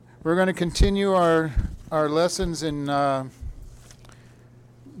We're going to continue our lessons in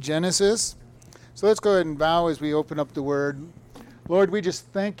Genesis. So let's go ahead and bow as we open up the Word. Lord, we just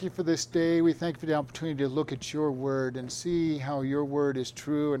thank you for this day. We thank you for the opportunity to look at your Word and see how your Word is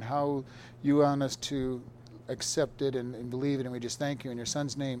true and how you want us to accept it and believe it. And we just thank you in your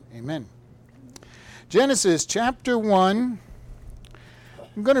Son's name. Amen. Genesis chapter 1.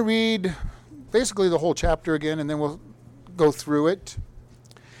 I'm going to read basically the whole chapter again, and then we'll go through it.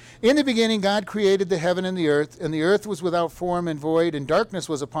 In the beginning, God created the heaven and the earth was without form and void, and darkness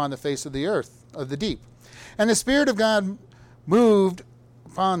was upon the face of the earth, of the deep. And the Spirit of God moved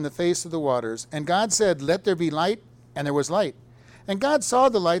upon the face of the waters. And God said, "Let there be light," and there was light. And God saw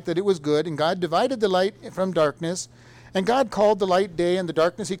the light that it was good, and God divided the light from darkness. And God called the light day, and the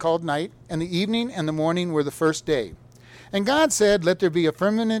darkness he called night, and the evening and the morning were the first day. And God said, "Let there be a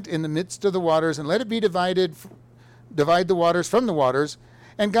firmament in the midst of the waters, and let it be divide the waters from the waters."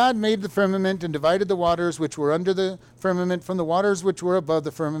 And God made the firmament and divided the waters which were under the firmament from the waters which were above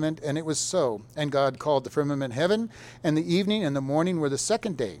the firmament, and it was so. And God called the firmament heaven, and the evening and the morning were the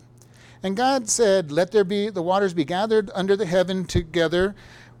second day. And God said, "Let there be the waters be gathered under the heaven together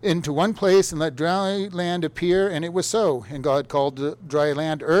into one place, and let dry land appear," and it was so. And God called the dry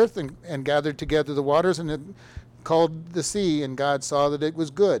land earth, and gathered together the waters, and it called the sea, and God saw that it was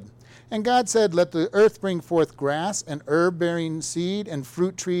good. And God said, "Let the earth bring forth grass, and herb bearing seed, and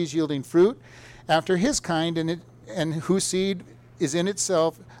fruit trees yielding fruit, after his kind, and whose seed is in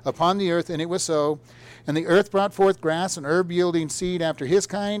itself upon the earth," and it was so. And the earth brought forth grass, and herb yielding seed after his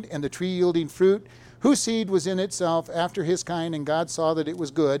kind, and the tree yielding fruit, whose seed was in itself after his kind, and God saw that it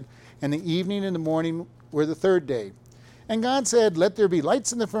was good. And the evening and the morning were the third day. And God said, "Let there be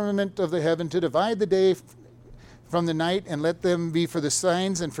lights in the firmament of the heaven to divide the day from the night, and let them be for the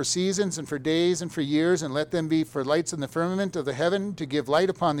signs and for seasons and for days and for years, and let them be for lights in the firmament of the heaven to give light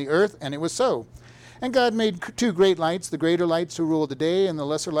upon the earth," and it was so. And God made two great lights, the greater light to rule the day, and the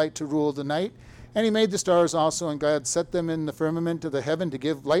lesser light to rule the night. And he made the stars also, and God set them in the firmament of the heaven to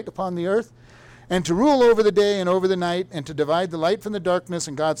give light upon the earth, and to rule over the day and over the night, and to divide the light from the darkness.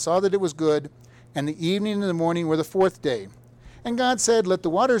 And God saw that it was good. And the evening and the morning were the fourth day. And God said, "Let the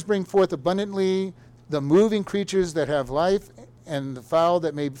waters bring forth abundantly the moving creatures that have life, and the fowl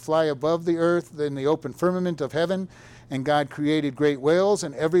that may fly above the earth in the open firmament of heaven." And God created great whales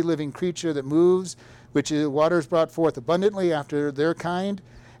and every living creature that moves, which the waters brought forth abundantly after their kind,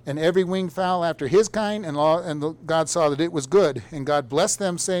 and every winged fowl after his kind. And God saw that it was good. And God blessed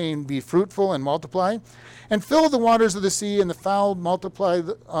them, saying, "Be fruitful and multiply, and fill the waters of the sea, and the fowl multiply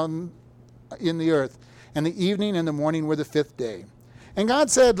in the earth." And the evening and the morning were the fifth day. And God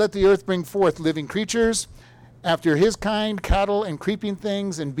said, "Let the earth bring forth living creatures after his kind, cattle and creeping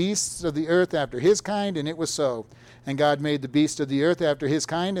things, and beasts of the earth after his kind," and it was so. And God made the beasts of the earth after his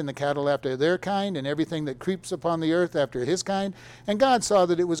kind, and the cattle after their kind, and everything that creeps upon the earth after his kind. And God saw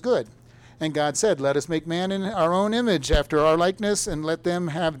that it was good. And God said, "Let us make man in our own image, after our likeness, and let them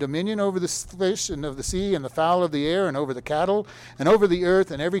have dominion over the fish and of the sea, and the fowl of the air, and over the cattle, and over the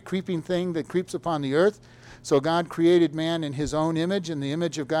earth, and every creeping thing that creeps upon the earth." So God created man in his own image. In the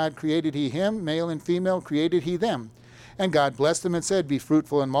image of God created he him, male and female created he them. And God blessed them and said, "Be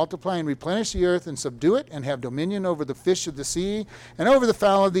fruitful and multiply, and replenish the earth, and subdue it, and have dominion over the fish of the sea, and over the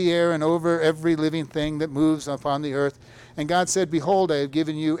fowl of the air, and over every living thing that moves upon the earth." And God said, "Behold, I have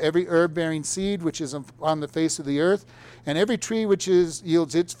given you every herb-bearing seed which is on the face of the earth, and every tree which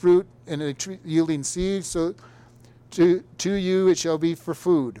yields its fruit, and a tree yielding seed, so to you it shall be for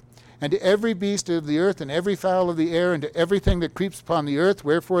food. And to every beast of the earth, and every fowl of the air, and to everything that creeps upon the earth,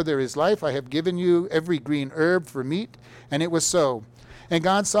 wherefore there is life, I have given you every green herb for meat." And it was so. And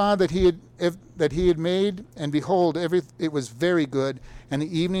God saw that he had made, and behold, it was very good. And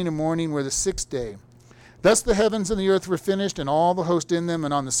the evening and morning were the sixth day. Thus the heavens and the earth were finished, and all the host in them.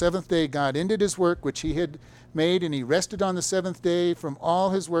 And on the seventh day God ended his work which he had made, and he rested on the seventh day from all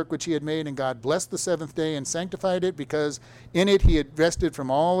his work which he had made. And God blessed the seventh day and sanctified it, because in it he had rested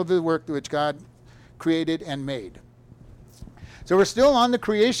from all of the work which God created and made. So we're still on the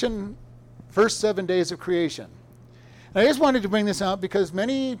creation, first 7 days of creation. And I just wanted to bring this out because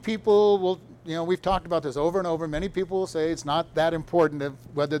many people will, we've talked about this over and over. Many people will say it's not that important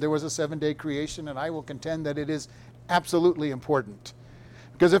whether there was a 7-day creation, and I will contend that it is absolutely important.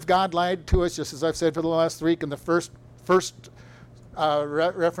 Because if God lied to us, just as I've said for the last week in the first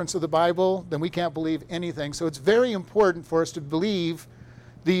reference of the Bible, then we can't believe anything. So it's very important for us to believe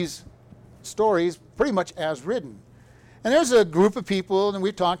these stories pretty much as written. And there's a group of people, and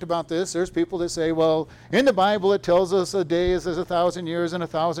we've talked about this, there's people that say, well, in the Bible it tells us a day is as 1,000 years, and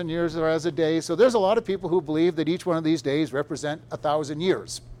 1,000 years are as a day. So there's a lot of people who believe that each one of these days represent 1,000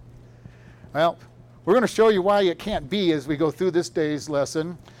 years. Well, we're going to show you why it can't be as we go through this day's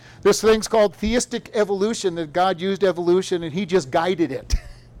lesson. This thing's called theistic evolution, that God used evolution and he just guided it.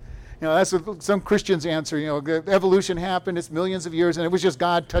 That's what some Christians answer. Evolution happened, it's millions of years, and it was just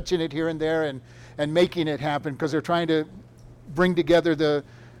God touching it here and there and making it happen because they're trying to bring together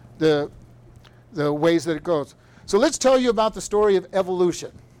the ways that it goes. So let's tell you about the story of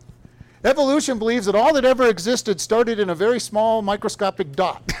evolution. Evolution believes that all that ever existed started in a very small microscopic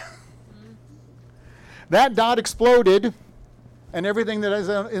dot. That dot exploded, and everything that is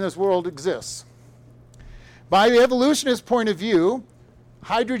in this world exists. By the evolutionist point of view,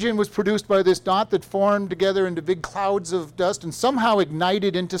 hydrogen was produced by this dot that formed together into big clouds of dust and somehow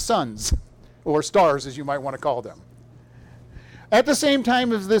ignited into suns, or stars as you might want to call them. At the same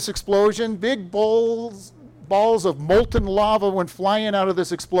time as this explosion, big balls of molten lava went flying out of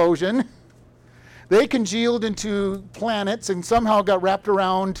this explosion. They congealed into planets and somehow got wrapped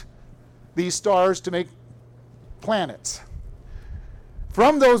around these stars to make planets.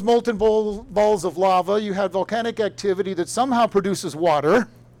 From those molten balls of lava, you had volcanic activity that somehow produces water.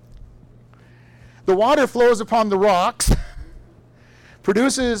 The water flows upon the rocks,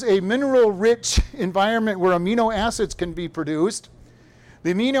 produces a mineral-rich environment where amino acids can be produced.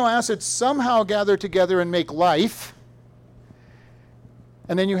 The amino acids somehow gather together and make life.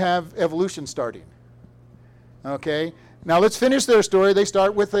 And then you have evolution starting. Okay? Now let's finish their story. They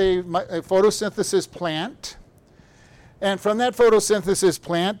start with a photosynthesis plant. And from that photosynthesis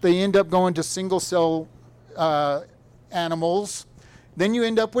plant, they end up going to single-cell animals. Then you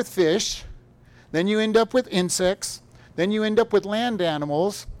end up with fish. Then you end up with insects. Then you end up with land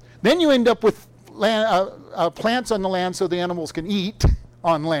animals. Then you end up with plants on the land so the animals can eat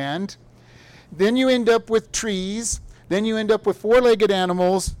on land. Then you end up with trees. Then you end up with four-legged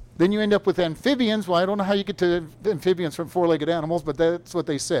animals. Then you end up with amphibians. Well, I don't know how you get to amphibians from four-legged animals, but that's what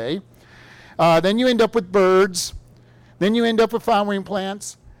they say. Then you end up with birds. Then you end up with flowering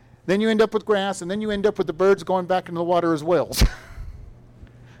plants. Then you end up with grass. And then you end up with the birds going back into the water as whales.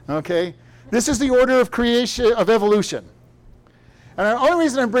 Okay? This is the order of creation, of evolution. And the only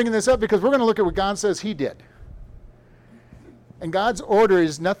reason I'm bringing this up because we're going to look at what God says he did. And God's order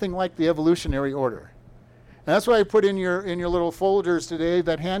is nothing like the evolutionary order. And that's why I put in your little folders today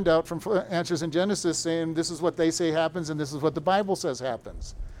that handout from Answers in Genesis saying this is what they say happens and this is what the Bible says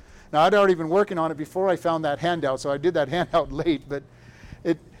happens. Now, I'd already been working on it before I found that handout, so I did that handout late. But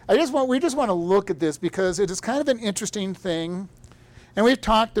we just want to look at this because it is kind of an interesting thing. And we've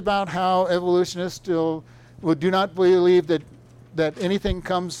talked about how evolutionists still do not believe that anything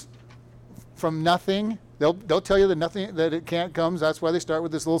comes from nothing. They'll tell you that it can't come. That's why they start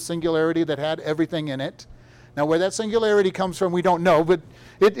with this little singularity that had everything in it. Now, where that singularity comes from, we don't know, but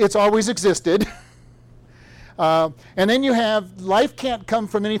it's always existed. And then you have life can't come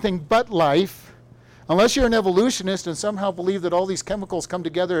from anything but life, unless you're an evolutionist and somehow believe that all these chemicals come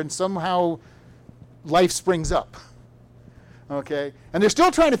together and somehow life springs up. Okay, and they're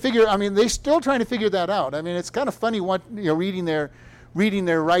still trying to figure that out. I mean, it's kind of funny reading their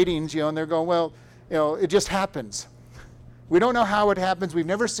writings, and they're going, well, it just happens. We don't know how it happens. We've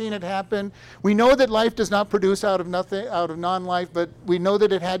never seen it happen. We know that life does not produce out of non-life, but we know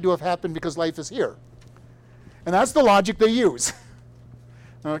that it had to have happened because life is here. And that's the logic they use.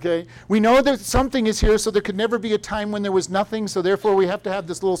 Okay? We know that something is here, so there could never be a time when there was nothing, so therefore we have to have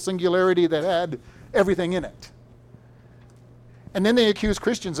this little singularity that had everything in it. And then they accuse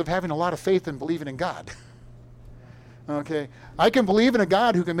Christians of having a lot of faith and believing in God. Okay? I can believe in a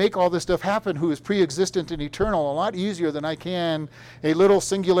God who can make all this stuff happen, who is pre-existent and eternal, a lot easier than I can a little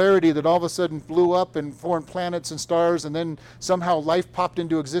singularity that all of a sudden blew up and formed planets and stars, and then somehow life popped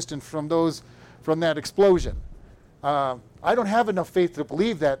into existence from that explosion. I don't have enough faith to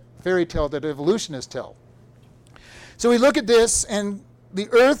believe that fairy tale that evolutionists tell. So we look at this, and the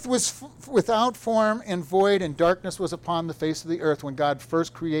earth was without form and void, and darkness was upon the face of the earth when God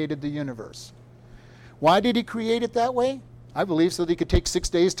first created the universe. Why did he create it that way? I believe so that he could take 6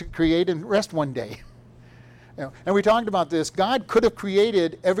 days to create and rest one day. And we talked about this. God could have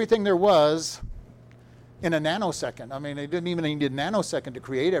created everything there was in a nanosecond. I mean, he didn't even need a nanosecond to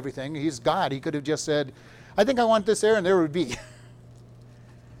create everything. He's God. He could have just said, I think I want this there, and there it would be.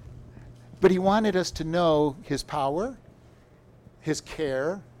 But he wanted us to know his power, his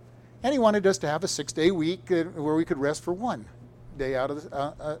care, and he wanted us to have a 6-day week where we could rest for one day out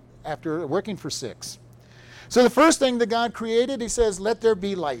of after working for 6. So the first thing that God created, he says, let there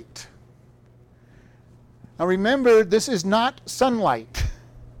be light. Now remember, this is not sunlight.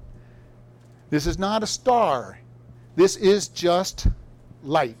 This is not a star. This is just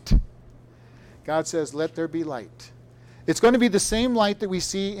light. God says, let there be light. It's going to be the same light that we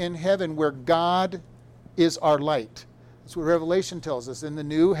see in heaven where God is our light. That's what Revelation tells us. In the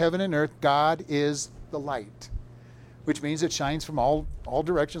new heaven and earth, God is the light, which means it shines from all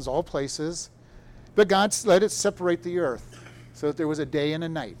directions, all places. But God let it separate the earth so that there was a day and a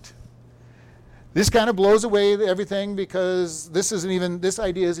night. This kind of blows away everything because this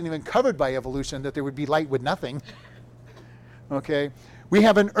idea isn't even covered by evolution, that there would be light with nothing. Okay? We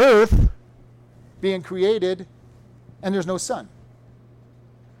have an earth being created and there's no sun.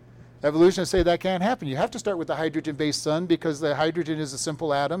 Evolutionists say that can't happen. You have to start with the hydrogen-based sun because the hydrogen is a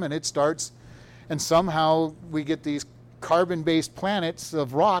simple atom and it starts, and somehow we get these carbon-based planets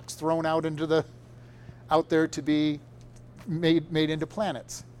of rocks thrown out there to be made into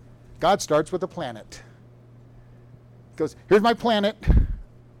planets. God starts with a planet. He goes, here's my planet, and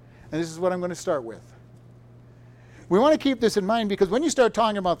this is what I'm going to start with. We want to keep this in mind because when you start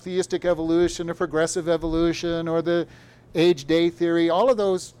talking about theistic evolution or progressive evolution or the age-day theory, all of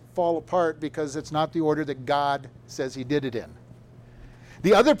those fall apart because it's not the order that God says he did it in.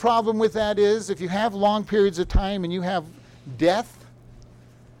 The other problem with that is if you have long periods of time and you have death,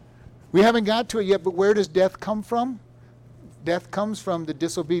 we haven't got to it yet, but where does death come from? Death comes from the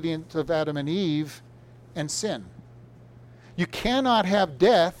disobedience of Adam and Eve and sin. You cannot have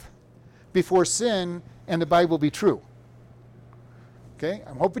death before sin and the Bible be true. Okay?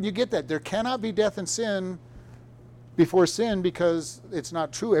 I'm hoping you get that. There cannot be death and sin before sin because it's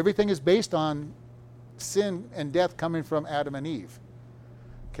not true. Everything is based on sin and death coming from Adam and Eve.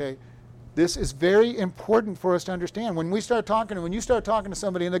 Okay? This is very important for us to understand. When you start talking to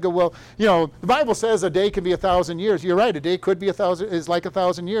somebody and they go, well, the Bible says a day can be 1,000 years. You're right, a day could be is like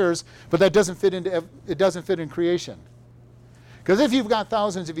 1,000 years, but that doesn't fit in creation. Because if you've got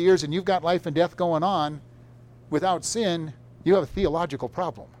thousands of years and you've got life and death going on without sin, you have a theological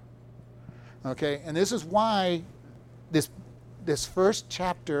problem. Okay? And this is why this first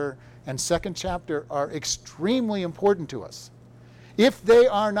chapter and second chapter are extremely important to us. If they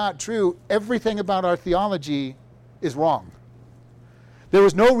are not true, everything about our theology is wrong. There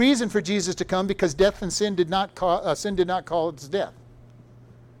was no reason for Jesus to come because death and sin did not cause death.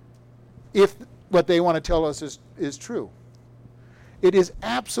 If what they want to tell us is true. It is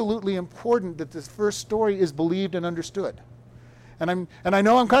absolutely important that this first story is believed and understood. And I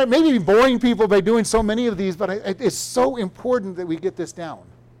know I'm kind of maybe boring people by doing so many of these, but it's so important that we get this down.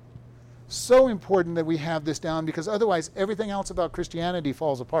 So important that we have this down because otherwise everything else about Christianity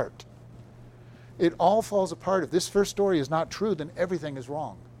falls apart. It all falls apart. If this first story is not true, then everything is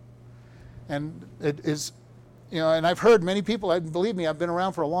wrong. And it is, and I've heard many people, believe me, I've been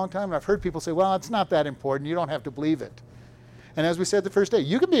around for a long time, and I've heard people say, well, it's not that important. You don't have to believe it. And as we said the first day,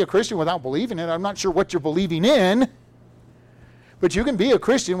 you can be a Christian without believing it. I'm not sure what you're believing in, but you can be a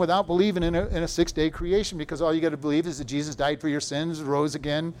Christian without believing in a 6-day creation because all you got to believe is that Jesus died for your sins, rose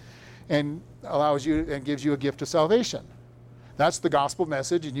again, and allows you and gives you a gift of salvation. That's the gospel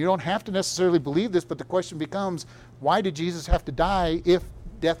message, and you don't have to necessarily believe this, but the question becomes, why did Jesus have to die if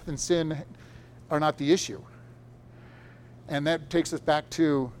death and sin are not the issue? And that takes us back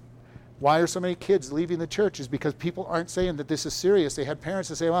to why are so many kids leaving the church is because people aren't saying that this is serious. They had parents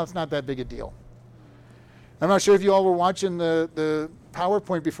that say, well, it's not that big a deal. I'm not sure if you all were watching the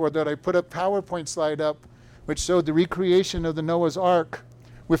PowerPoint before that. I put a PowerPoint slide up which showed the recreation of the Noah's Ark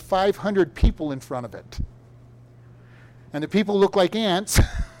with 500 people in front of it. And the people look like ants,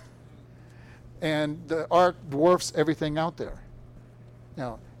 and the ark dwarfs everything out there.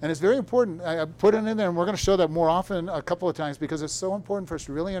 And it's very important. I put it in there, and we're going to show that more often a couple of times because it's so important for us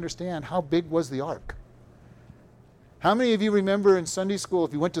to really understand how big was the ark. How many of you remember in Sunday school,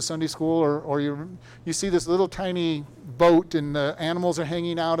 if you went to Sunday school, or you see this little tiny boat and the animals are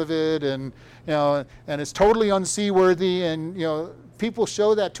hanging out of it, and and it's totally unseaworthy, and people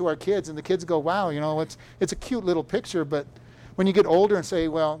show that to our kids, and the kids go, wow, it's a cute little picture, but when you get older and say,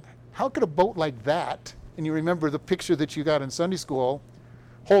 well, how could a boat like that, and you remember the picture that you got in Sunday school,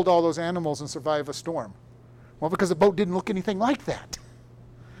 hold all those animals and survive a storm? Well, because the boat didn't look anything like that.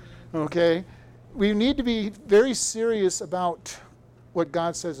 Okay? We need to be very serious about what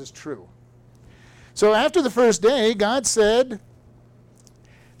God says is true. So after the first day, God said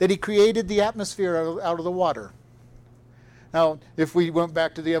that he created the atmosphere out of the water. Now, if we went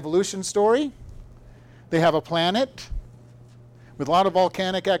back to the evolution story, they have a planet with a lot of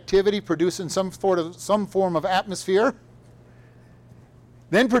volcanic activity producing some form of atmosphere,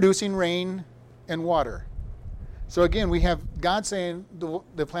 then producing rain and water. So again, we have God saying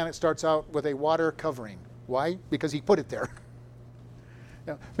the planet starts out with a water covering. Why? Because he put it there.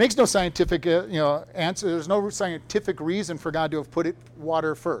 Makes no scientific answer. There's no scientific reason for God to have put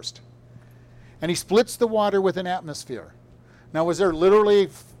water first. And he splits the water with an atmosphere. Now, was there literally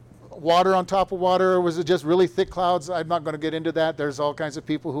water on top of water, or was it just really thick clouds? I'm not going to get into that. There's all kinds of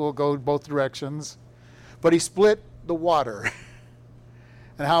people who will go both directions. But he split the water.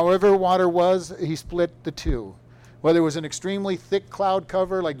 And however water was, he split the two. Whether it was an extremely thick cloud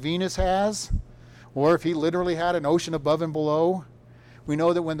cover like Venus has, or if he literally had an ocean above and below, we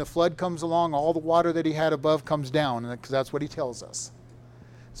know that when the flood comes along, all the water that he had above comes down, because that's what he tells us.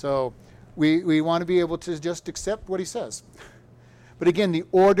 So we want to be able to just accept what he says. But again, the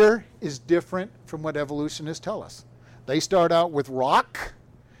order is different from what evolutionists tell us. They start out with rock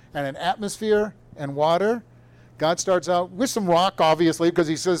and an atmosphere and water. God starts out with some rock, obviously, because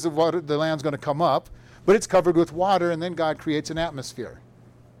he says the land's going to come up, but it's covered with water, and then God creates an atmosphere.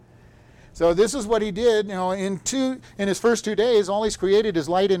 So this is what he did. In his first 2 days, all he's created is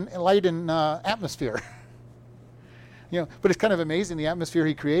light and atmosphere. But it's kind of amazing. The atmosphere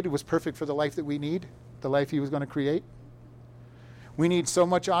he created was perfect for the life that we need, the life he was going to create. We need so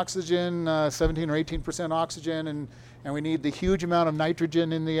much oxygen, 17 or 18% oxygen, and we need the huge amount of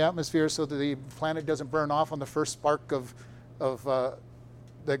nitrogen in the atmosphere so that the planet doesn't burn off on the first spark of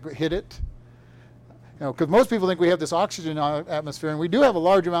that hit it. Because most people think we have this oxygen atmosphere, and we do have a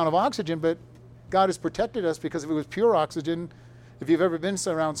large amount of oxygen, but God has protected us, because if it was pure oxygen, if you've ever been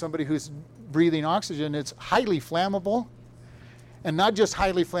around somebody who's breathing oxygen, it's highly flammable. And not just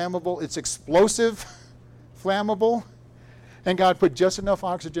highly flammable, it's explosive flammable. And God put just enough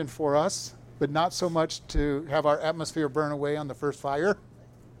oxygen for us, but not so much to have our atmosphere burn away on the first fire.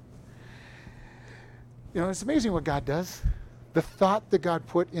 It's amazing what God does. The thought that God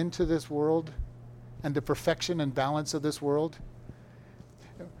put into this world and the perfection and balance of this world.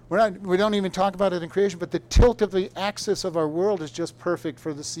 We don't even talk about it in creation, but the tilt of the axis of our world is just perfect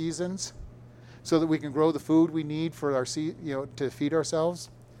for the seasons, so that we can grow the food we need for our to feed ourselves.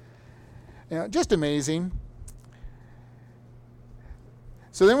 Just amazing.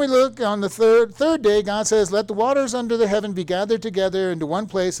 So then we look on the third day. God says, "Let the waters under the heaven be gathered together into one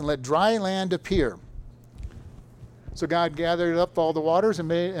place, and let dry land appear." So God gathered up all the waters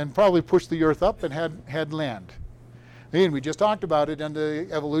and probably pushed the earth up and had land. Again, we just talked about it in the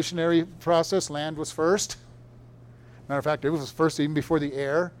evolutionary process. Land was first. Matter of fact, it was first even before the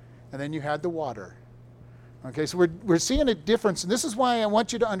air, and then you had the water. Okay, so we're seeing a difference, and this is why I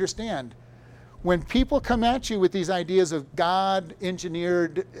want you to understand. When people come at you with these ideas of God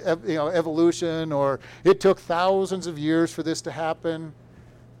engineered evolution, or it took thousands of years for this to happen,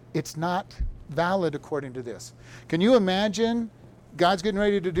 it's not valid according to this. Can you imagine God's getting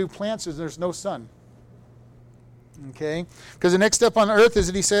ready to do plants and there's no sun? Okay? Because the next step on earth is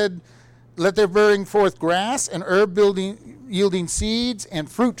that he said, "Let there bring forth grass and herb yielding seeds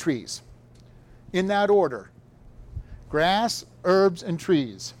and fruit trees." In that order. Grass, herbs, and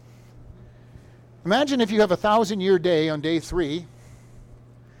trees. Imagine if you have a 1,000-year day on day 3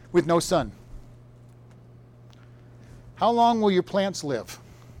 with no sun. How long will your plants live?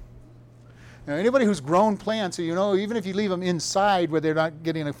 Anybody who's grown plants, even if you leave them inside where they're not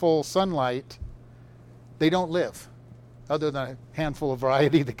getting a full sunlight, they don't live. Other than a handful of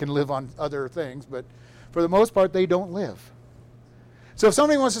variety that can live on other things, but for the most part, they don't live. So if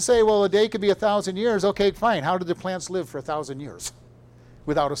somebody wants to say, well, a day could be 1,000 years, okay, fine. How did the plants live for 1,000 years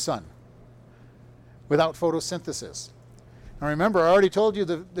without a sun? Without photosynthesis. Now remember, I already told you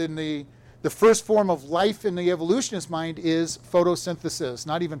that the first form of life in the evolutionist mind is photosynthesis.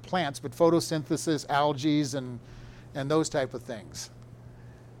 Not even plants, but photosynthesis, algae, and those type of things.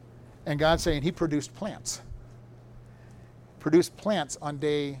 And God's saying he produced plants. Produced plants on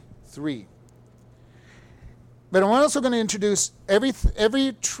day 3. But I'm also going to introduce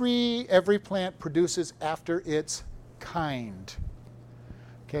every tree, every plant produces after its kind.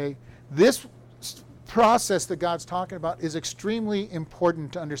 Okay? This process that God's talking about is extremely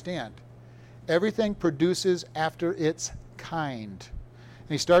important to understand. Everything produces after its kind. And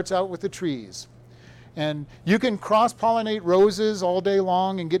he starts out with the trees. And you can cross-pollinate roses all day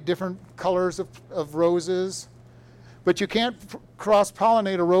long and get different colors of roses, but you can't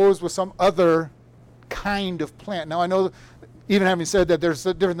cross-pollinate a rose with some other kind of plant. Now I know, even having said that, there's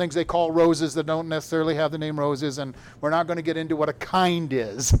different things they call roses that don't necessarily have the name roses, and we're not going to get into what a kind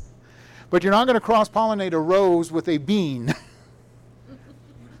is. But you're not going to cross-pollinate a rose with a bean.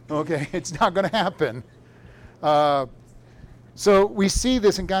 Okay, it's not going to happen. So we see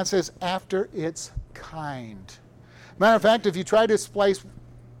this, and God says, after its kind. Matter of fact, if you try to splice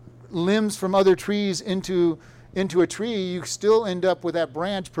limbs from other trees into a tree, you still end up with that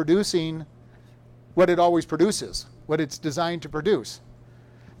branch producing what it always produces, what it's designed to produce.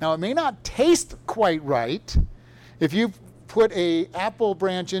 Now, it may not taste quite right. If you put a apple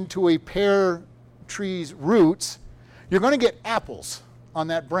branch into a pear tree's roots, you're going to get apples on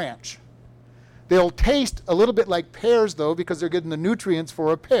that branch. They'll taste a little bit like pears, though, because they're getting the nutrients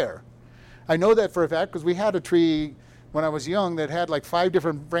for a pear. I know that for a fact because we had a tree when I was young that had like 5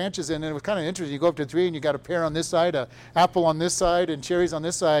 different branches in it. It was kind of interesting. You go up to a tree and you got a pear on this side, an apple on this side, and cherries on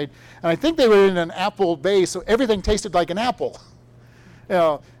this side. And I think they were in an apple base, so everything tasted like an apple.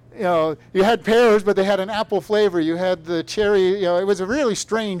 You had pears, but they had an apple flavor. You had the cherry. It was a really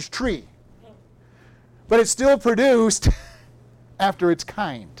strange tree. But it still produced after its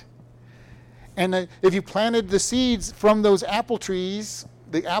kind. And if you planted the seeds from those apple trees,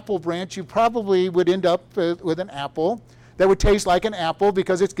 the apple branch, you probably would end up with an apple that would taste like an apple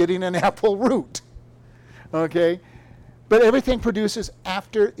because it's getting an apple root. Okay? But everything produces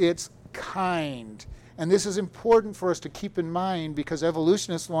after its kind. And this is important for us to keep in mind because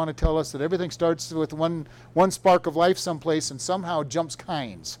evolutionists want to tell us that everything starts with one spark of life someplace and somehow jumps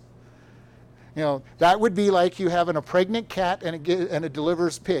kinds. That would be like you having a pregnant cat and it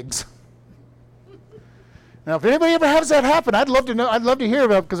delivers pigs. Now, if anybody ever has that happen, I'd love to know. I'd love to hear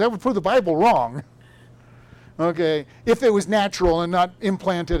about it because that would prove the Bible wrong. Okay, if it was natural and not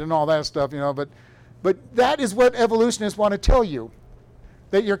implanted and all that stuff, But that is what evolutionists want to tell you,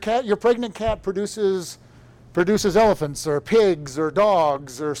 that your pregnant cat produces elephants or pigs or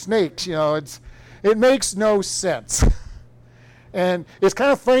dogs or snakes. It makes no sense. And it's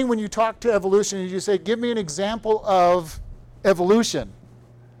kind of funny when you talk to evolutionists, you say, "Give me an example of evolution."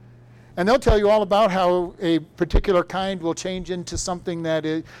 And they'll tell you all about how a particular kind will change into something that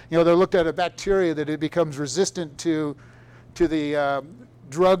is, they looked at a bacteria that it becomes resistant to the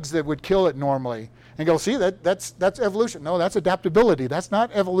drugs that would kill it normally. And go, see, that's evolution. No, that's adaptability. That's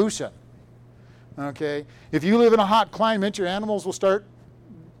not evolution. Okay? If you live in a hot climate, your animals will start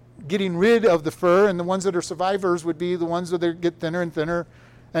getting rid of the fur, and the ones that are survivors would be the ones that get thinner and thinner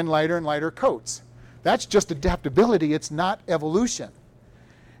and lighter coats. That's just adaptability. It's not evolution.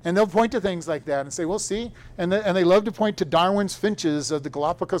 And they'll point to things like that and say, well, see, and they love to point to Darwin's finches of the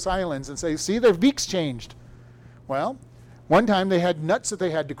Galapagos Islands and say, see, their beaks changed. Well, one time they had nuts that they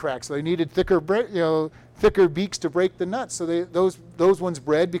had to crack, so they needed thicker beaks to break the nuts. So those ones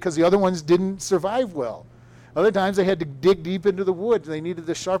bred because the other ones didn't survive well. Other times they had to dig deep into the wood. They needed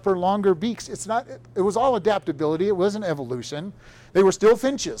the sharper, longer beaks. It was all adaptability. It wasn't evolution. They were still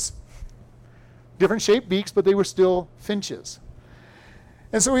finches. Different shaped beaks, but they were still finches.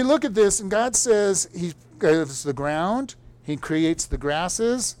 And so we look at this, and God says He gives the ground, He creates the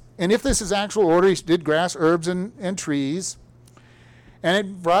grasses, and if this is actual order, He did grass, herbs, and trees, and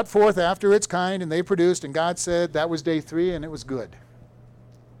it brought forth after its kind, and they produced, and God said that was day 3, and it was good.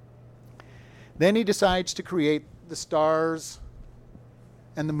 Then He decides to create the stars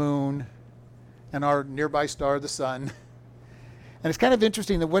and the moon and our nearby star, the sun. And it's kind of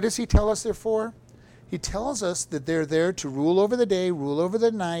interesting that what does He tell us they're for? He tells us that they're there to rule over the day, rule over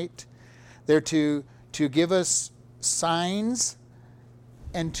the night. They're to give us signs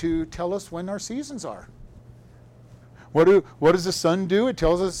and to tell us when our seasons are. What does the sun do? It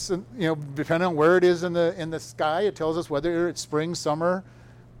tells us, depending on where it is in the sky, it tells us whether it's spring, summer,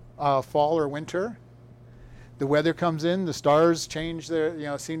 fall, or winter. The weather comes in, the stars change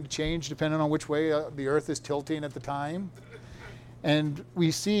seem to change depending on which way the earth is tilting at the time. And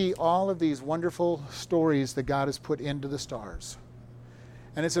we see all of these wonderful stories that God has put into the stars.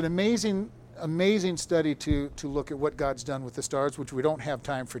 And it's an amazing, amazing study to look at what God's done with the stars, which we don't have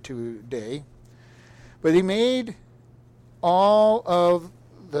time for today. But He made all of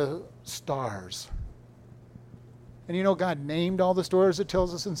the stars. And God named all the stars, it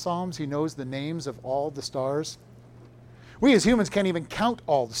tells us in Psalms. He knows the names of all the stars. We as humans can't even count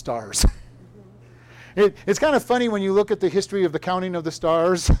all the stars. It's kind of funny when you look at the history of the counting of the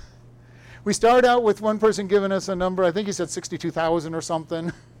stars. We start out with one person giving us a number, I think he said 62,000 or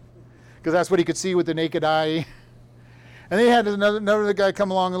something, because that's what he could see with the naked eye. And then he had another guy come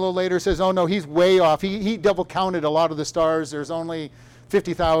along a little later and says, oh no, he's way off. He double counted a lot of the stars. There's only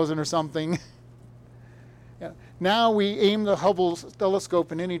 50,000 or something. Yeah. Now we aim the Hubble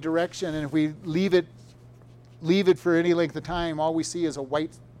telescope in any direction, and if we leave it for any length of time, all we see is a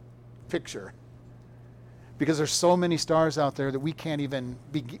white picture. Because there's so many stars out there that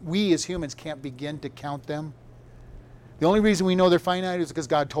we as humans can't begin to count them. The only reason we know they're finite is because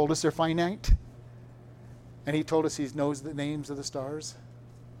God told us they're finite. And He told us He knows the names of the stars.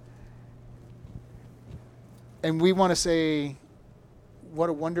 And we want to say,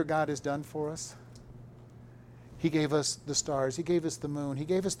 what a wonder God has done for us. He gave us the stars. He gave us the moon. He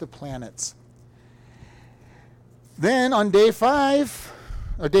gave us the planets. Then on day 4,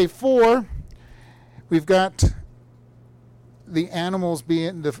 we've got the animals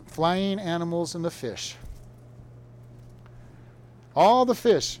being the flying animals and the fish. All the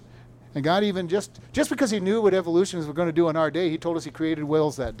fish. And God even just because he knew what evolution was going to do in our day, he told us he created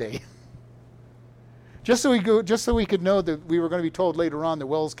whales that day. just so we could know that we were going to be told later on that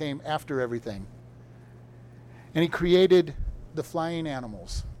whales came after everything. And he created the flying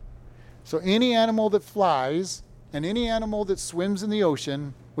animals. So any animal that flies and any animal that swims in the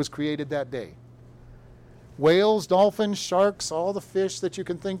ocean was created that day. Whales, dolphins, sharks, all the fish that you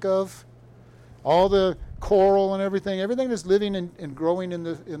can think of, all the coral and everything that's living and growing in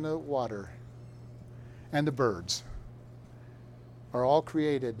the water, and the birds are all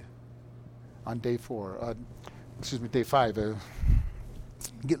created on day 5.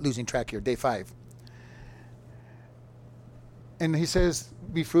 Get losing track here. Day 5. And he says,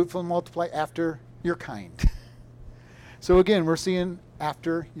 be fruitful and multiply after your kind. So again, we're seeing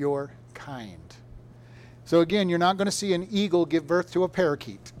after your kind. So again, you're not going to see an eagle give birth to a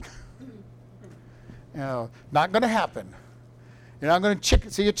parakeet. Not going to happen. You're not going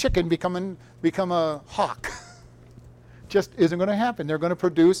to see a chicken become a hawk. Just isn't going to happen. They're going to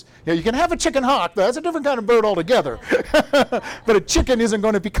produce. You can have a chicken hawk, but that's a different kind of bird altogether. But a chicken isn't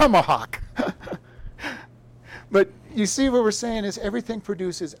going to become a hawk. But you see what we're saying is everything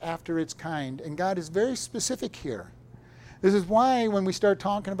produces after its kind, and God is very specific here. This is why when we start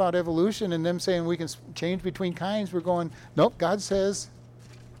talking about evolution and them saying we can change between kinds, we're going, nope, God says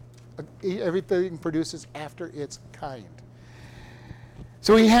everything produces after its kind.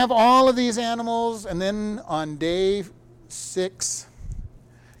 So we have all of these animals, and then on day 6,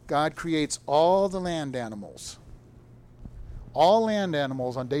 God creates all the land animals. All land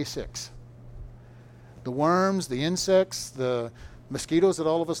animals on day 6. The worms, the insects, the mosquitoes that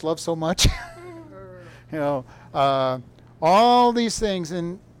all of us love so much. All these things,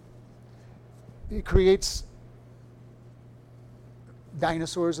 and he creates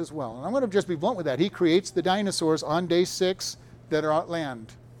dinosaurs as well. And I'm going to just be blunt with that. He creates the dinosaurs on day 6 that are on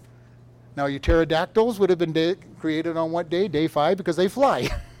land. Now, your pterodactyls would have been created on what day? Day 5, because they fly.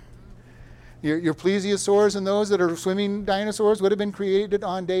 Your plesiosaurs and those that are swimming dinosaurs would have been created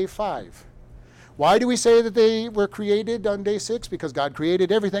on day 5. Why do we say that they were created on day 6? Because God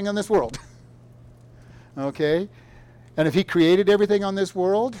created everything on this world. Okay? And if he created everything on this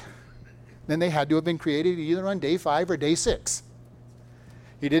world, then they had to have been created either on day 5 or day 6.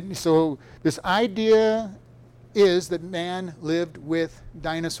 He didn't. So this idea is that man lived with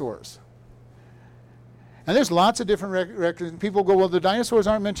dinosaurs. And there's lots of different records. People go, well, the dinosaurs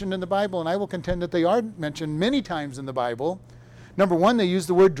aren't mentioned in the Bible, and I will contend that they are mentioned many times in the Bible. Number one, they use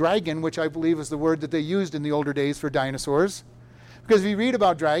the word dragon, which I believe is the word that they used in the older days for dinosaurs. Because if you read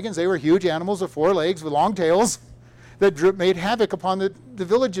about dragons, they were huge animals with 4 legs with long tails that made havoc upon the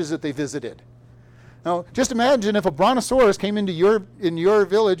villages that they visited. Now, just imagine if a brontosaurus came into your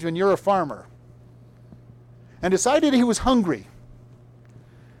village when you're a farmer and decided he was hungry.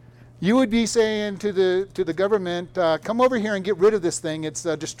 You would be saying to the government, come over here and get rid of this thing. It's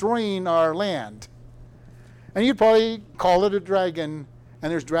destroying our land. And you'd probably call it a dragon,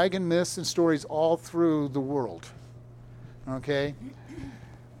 and there's dragon myths and stories all through the world. Okay?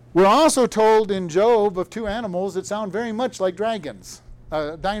 We're also told in Job of 2 animals that sound very much like dragons,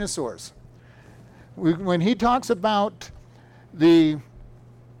 dinosaurs. When he talks about the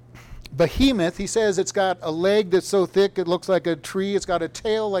behemoth, he says it's got a leg that's so thick it looks like a tree. It's got a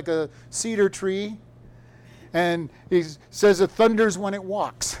tail like a cedar tree. And he says it thunders when it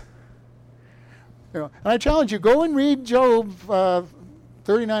walks. And I challenge you, go and read Job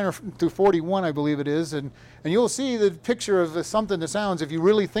 39 through 41, I believe it is, and you'll see the picture of something that sounds, if you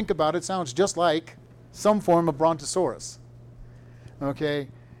really think about it, sounds just like some form of brontosaurus. Okay?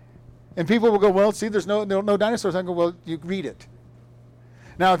 And people will go, well, see, there's no dinosaurs. I go, well, you read it.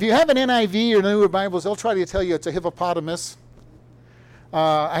 Now, if you have an NIV or newer Bibles, they'll try to tell you it's a hippopotamus.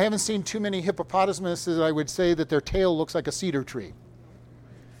 I haven't seen too many hippopotamuses that I would say that their tail looks like a cedar tree.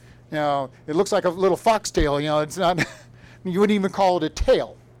 It looks like a little foxtail. It's not, you wouldn't even call it a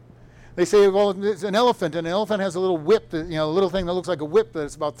tail. They say, well, it's an elephant, and an elephant has a little whip, a little thing that looks like a whip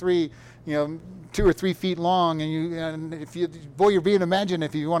that's about 2 or 3 feet long, and if you, boy, you're being imagined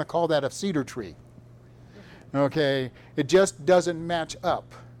if you want to call that a cedar tree. Okay, it just doesn't match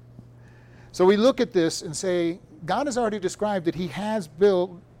up. So we look at this and say, God has already described that he has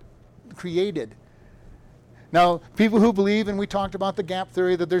created. Now, people who believe, and we talked about the gap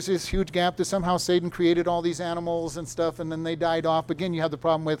theory, that there's this huge gap that somehow Satan created all these animals and stuff, and then they died off. Again, you have the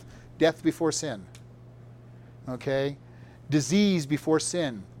problem with death before sin. Okay? Disease before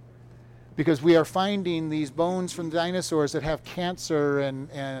sin. Because we are finding these bones from dinosaurs that have cancer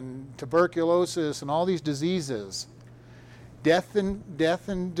and tuberculosis and all these diseases. Death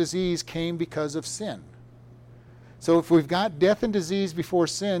and disease came because of sin. So if we've got death and disease before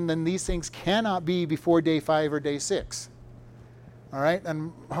sin, then these things cannot be before day 5 or day 6. All right?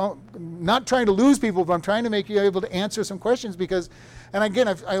 And I'm not trying to lose people, but I'm trying to make you able to answer some questions because, and again,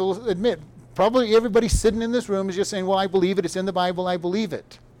 I will admit, probably everybody sitting in this room is just saying, well, I believe it. It's in the Bible. I believe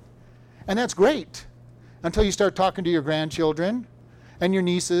it. And that's great until you start talking to your grandchildren and your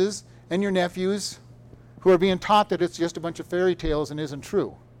nieces and your nephews who are being taught that it's just a bunch of fairy tales and isn't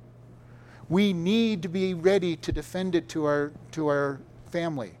true. We need to be ready to defend it to our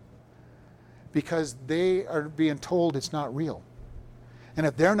family because they are being told it's not real. And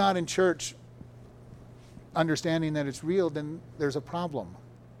if they're not in church understanding that it's real, then there's a problem.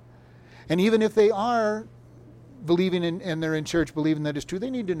 And even if they are believing and they're in church believing that it's true, they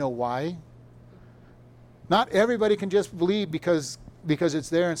need to know why. Not everybody can just believe because it's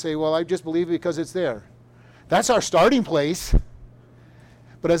there and say, well, I just believe it because it's there. That's our starting place.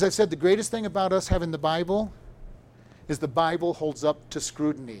 But as I've said, the greatest thing about us having the Bible is the Bible holds up to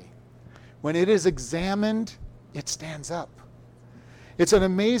scrutiny. When it is examined, it stands up. It's an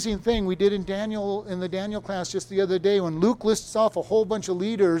amazing thing we did in the Daniel class just the other day when Luke lists off a whole bunch of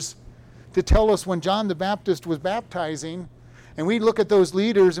leaders to tell us when John the Baptist was baptizing. And we look at those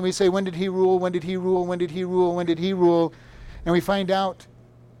leaders and we say, when did he rule? When did he rule? When did he rule? When did he rule? And we find out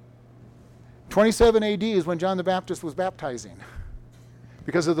 27 AD is when John the Baptist was baptizing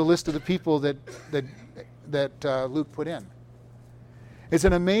because of the list of the people that Luke put in. It's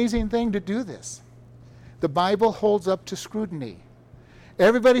an amazing thing to do this. The Bible holds up to scrutiny.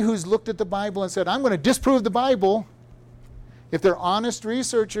 Everybody who's looked at the Bible and said, I'm going to disprove the Bible, if they're honest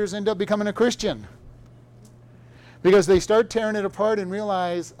researchers, end up becoming a Christian. Because they start tearing it apart and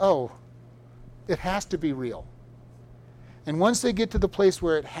realize, oh, it has to be real. And once they get to the place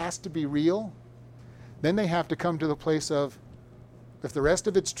where it has to be real, then they have to come to the place of, if the rest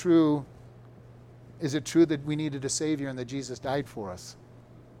of it's true, is it true that we needed a Savior and that Jesus died for us?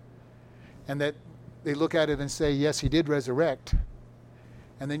 And that they look at it and say, yes, he did resurrect.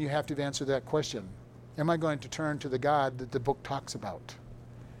 And then you have to answer that question. Am I going to turn to the God that the book talks about?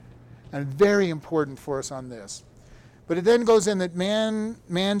 And very important for us on this. But it then goes in that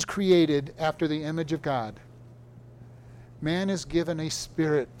man's created after the image of God. Man is given a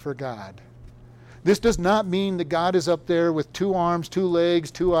spirit for God. This does not mean that God is up there with 2 arms, 2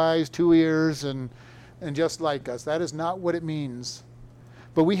 legs, 2 eyes, 2 ears, and just like us. That is not what it means.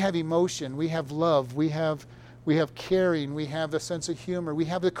 But we have emotion, we have love, we have caring, we have a sense of humor, we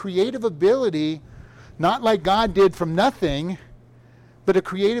have the creative ability, not like God did from nothing, but a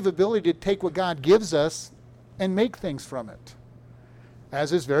creative ability to take what God gives us and make things from it.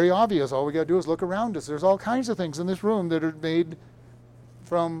 As is very obvious, all we got to do is look around us. There's all kinds of things in this room that are made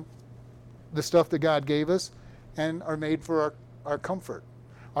from the stuff that God gave us and are made for our comfort.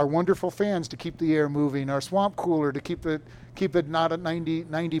 Our wonderful fans to keep the air moving, our swamp cooler to keep it not at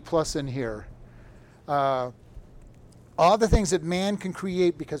 90 plus in here. All the things that man can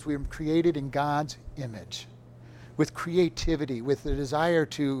create because we are created in God's image, with creativity, with the desire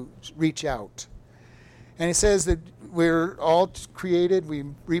to reach out. And it says that we're all created, we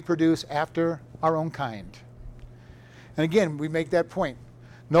reproduce after our own kind. And again, we make that point.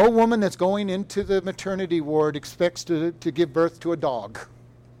 No woman that's going into the maternity ward expects to give birth to a dog.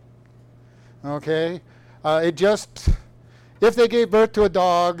 Okay? If they gave birth to a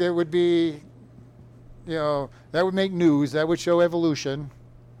dog, it would be, that would make news. That would show evolution.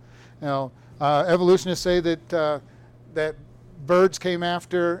 Evolutionists say that birds came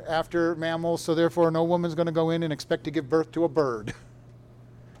after mammals, so therefore no woman's going to go in and expect to give birth to a bird.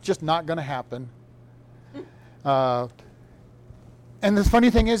 Just not going to happen. And the funny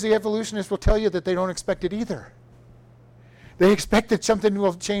thing is, the evolutionists will tell you that they don't expect it either. They expect that something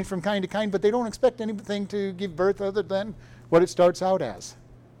will change from kind to kind, but they don't expect anything to give birth other than what it starts out as.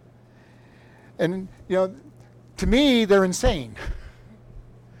 And, to me, they're insane.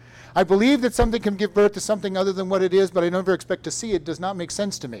 I believe that something can give birth to something other than what it is, but I never expect to see it. Does not make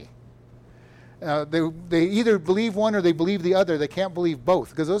sense to me. They either believe one or they believe the other. They can't believe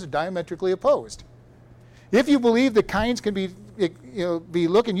both because those are diametrically opposed. If you believe that kinds can be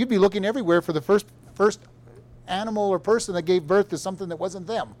looking, you'd be looking everywhere for the first animal or person that gave birth to something that wasn't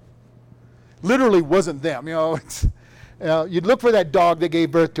them. Literally wasn't them. You'd look for that dog that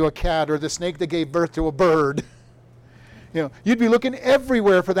gave birth to a cat or the snake that gave birth to a bird. You'd be looking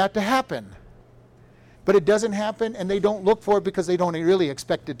everywhere for that to happen. But it doesn't happen, and they don't look for it because they don't really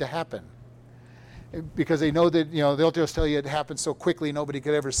expect it to happen. Because they know that, they'll just tell you it happened so quickly nobody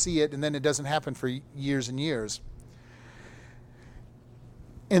could ever see it, and then it doesn't happen for years and years.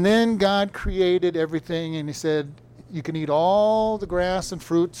 And then God created everything, and he said, you can eat all the grass and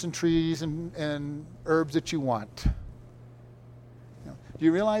fruits and trees and herbs that you want. Do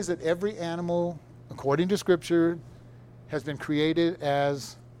you realize that every animal, according to Scripture, has been created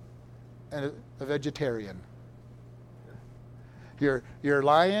as a vegetarian? Your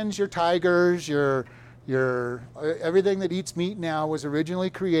lions, your tigers, your everything that eats meat now was originally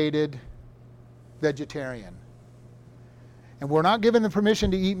created vegetarian. And we're not given the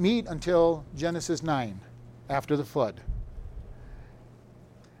permission to eat meat until Genesis 9, after the flood.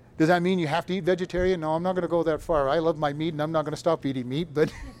 Does that mean you have to eat vegetarian? No, I'm not going to go that far. I love my meat, and I'm not going to stop eating meat.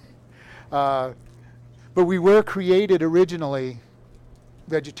 But we were created originally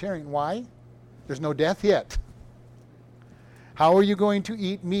vegetarian. Why? There's no death yet. How are you going to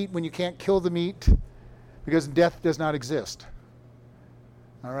eat meat when you can't kill the meat? Because death does not exist.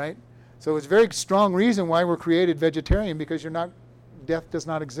 All right? So it's a very strong reason why we're created vegetarian, because death does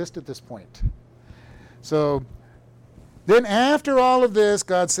not exist at this point. So then after all of this,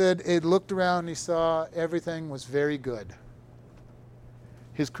 God said, it looked around and he saw everything was very good.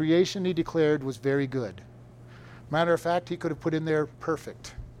 His creation, he declared, was very good. Matter of fact, he could have put in there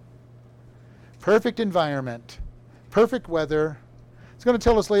perfect. Perfect environment. Perfect weather. It's going to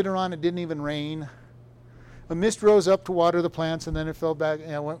tell us later on it didn't even rain. A mist rose up to water the plants, and then it fell back,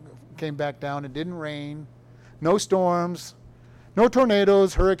 came back down. It didn't rain. No storms. No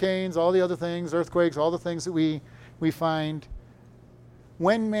tornadoes, hurricanes, all the other things, earthquakes, all the things that we find.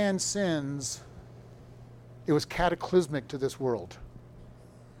 When man sins, it was cataclysmic to this world.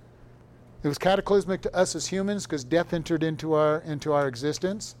 It was cataclysmic to us as humans because death entered into our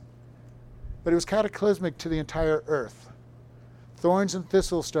existence. But it was cataclysmic to the entire earth. Thorns and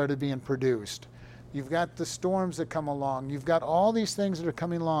thistles started being produced. You've got the storms that come along. You've got all these things that are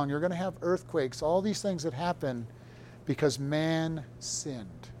coming along. You're going to have earthquakes, all these things that happen because man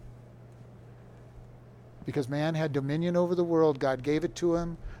sinned. Because man had dominion over the world. God gave it to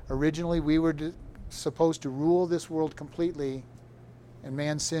him. Originally, we were supposed to rule this world completely, and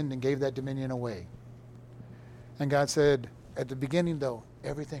man sinned and gave that dominion away. And God said, at the beginning, though,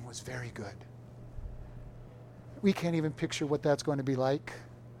 everything was very good. We can't even picture what that's going to be like,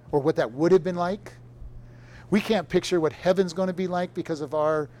 or what that would have been like. We can't picture what heaven's going to be like because of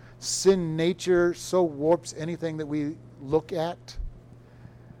our sin nature so warps anything that we look at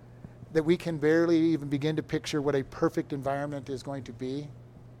that we can barely even begin to picture what a perfect environment is going to be.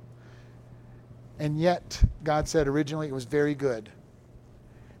 And yet, God said originally it was very good.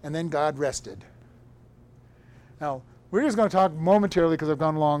 And then God rested. Now, we're just going to talk momentarily because I've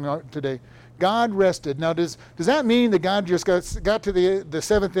gone long today. God rested. Now, does that mean that God just got to the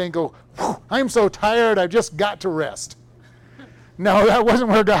seventh day and go, I'm so tired, I've just got to rest? No, that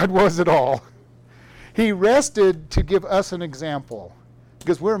wasn't where God was at all. He rested to give us an example.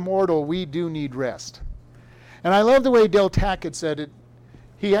 Because we're mortal, we do need rest. And I love the way Del Tackett said it.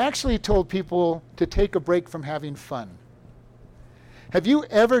 He actually told people to take a break from having fun. Have you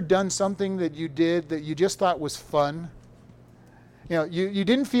ever done something that you did that you just thought was fun? You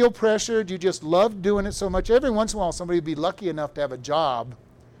didn't feel pressured, you just loved doing it so much. Every once in a while somebody would be lucky enough to have a job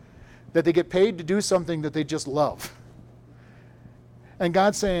that they get paid to do something that they just love. And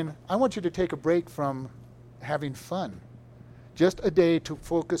God's saying, I want you to take a break from having fun. Just a day to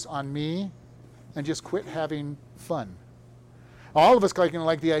focus on me and just quit having fun. All of us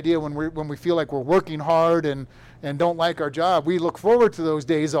like the idea when we feel like we're working hard and don't like our job, we look forward to those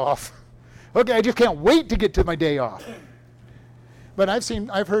days off. Okay, I just can't wait to get to my day off. But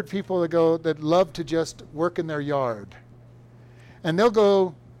I've heard people that love to just work in their yard. And they'll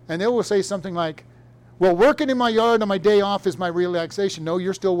go and they will say something like, well, working in my yard on my day off is my relaxation. No,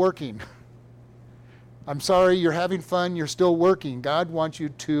 you're still working. I'm sorry, you're having fun, you're still working. God wants you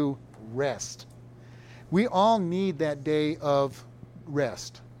to rest. We all need that day of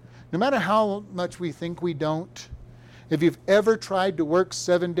rest. No matter how much we think we don't, if you've ever tried to work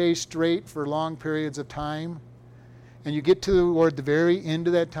 7 days straight for long periods of time, and you get toward the very end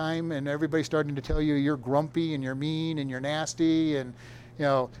of that time and everybody's starting to tell you you're grumpy and you're mean and you're nasty and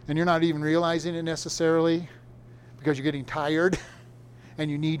you're not even realizing it necessarily because you're getting tired and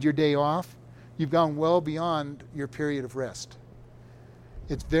you need your day off, you've gone well beyond your period of rest.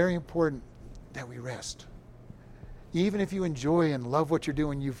 It's very important that we rest. Even if you enjoy and love what you're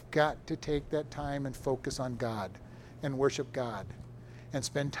doing, you've got to take that time and focus on God and worship God and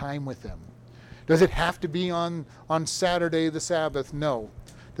spend time with Him. Does it have to be on Saturday, the Sabbath? No.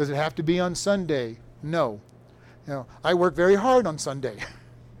 Does it have to be on Sunday? No. I work very hard on Sunday.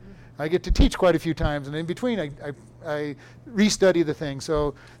 I get to teach quite a few times, and in between I restudy the thing.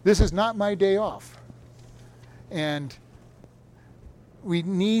 So this is not my day off. And we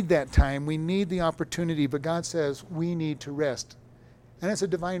need that time. We need the opportunity. But God says we need to rest. And it's a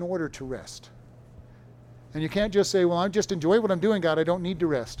divine order to rest. And you can't just say, well, I just enjoy what I'm doing, God. I don't need to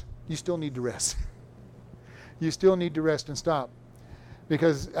rest. You still need to rest. You still need to rest and stop.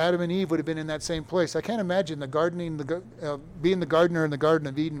 Because Adam and Eve would have been in that same place. I can't imagine being the gardener in the Garden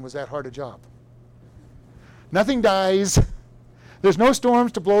of Eden was that hard a job. Nothing dies. There's no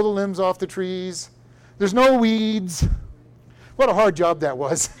storms to blow the limbs off the trees. There's no weeds. What a hard job that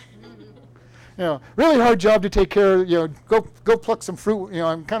was. Really hard job to take care of. Go pluck some fruit.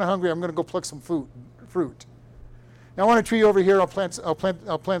 I'm kind of hungry. I'm going to go pluck some fruit. Now, I want a tree over here. I'll plant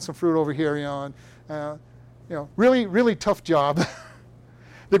some fruit over here. Really, really tough job.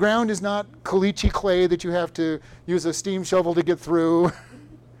 The ground is not caliche clay that you have to use a steam shovel to get through.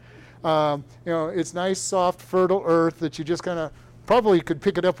 It's nice, soft, fertile earth that you just kind of probably could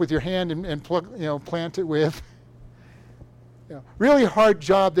pick it up with your hand and plant it with. Really hard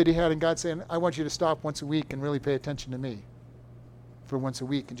job that he had, and God saying, I want you to stop once a week and really pay attention to me for once a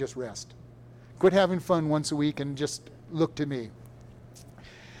week and just rest. Quit having fun once a week and just look to me.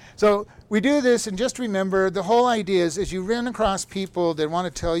 So we do this, and just remember, the whole idea is as you run across people that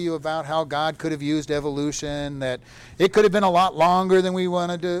want to tell you about how God could have used evolution, that it could have been a lot longer than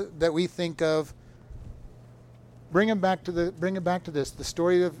that we think of, bring it back to this. The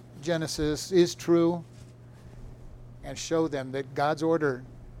story of Genesis is true, and show them that God's order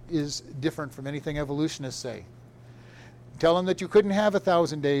is different from anything evolutionists say. Tell them that you couldn't have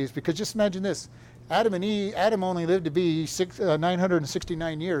 1,000 days, because just imagine this. Adam only lived to be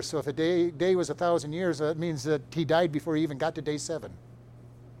 969 years. So if a day was 1,000 years, that means that he died before he even got to day 7.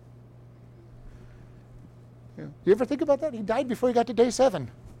 You ever think about that? He died before he got to day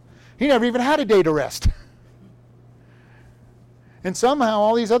 7. He never even had a day to rest. And somehow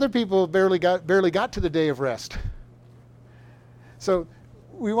all these other people barely got to the day of rest. So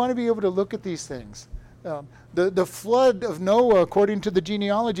we want to be able to look at these things. The flood of Noah, according to the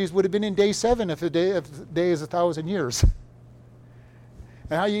genealogies, would have been in day 7 if the day is 1,000 years.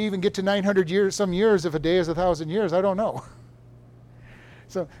 And how you even get to 900 years if a day is 1,000 years, I don't know.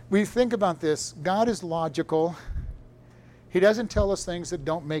 So we think about this. God is logical. He doesn't tell us things that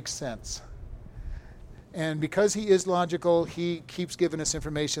don't make sense. And because he is logical, he keeps giving us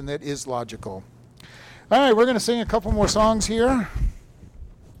information that is logical. All right, we're going to sing a couple more songs here.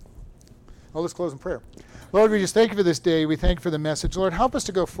 Well, let's close in prayer. Lord, we just thank you for this day. We thank you for the message. Lord, help us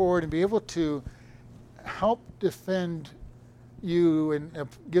to go forward and be able to help defend you and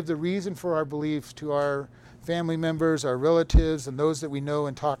give the reason for our beliefs to our family members, our relatives, and those that we know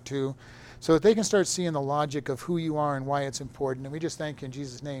and talk to, so that they can start seeing the logic of who you are and why it's important. And we just thank you in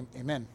Jesus' name. Amen.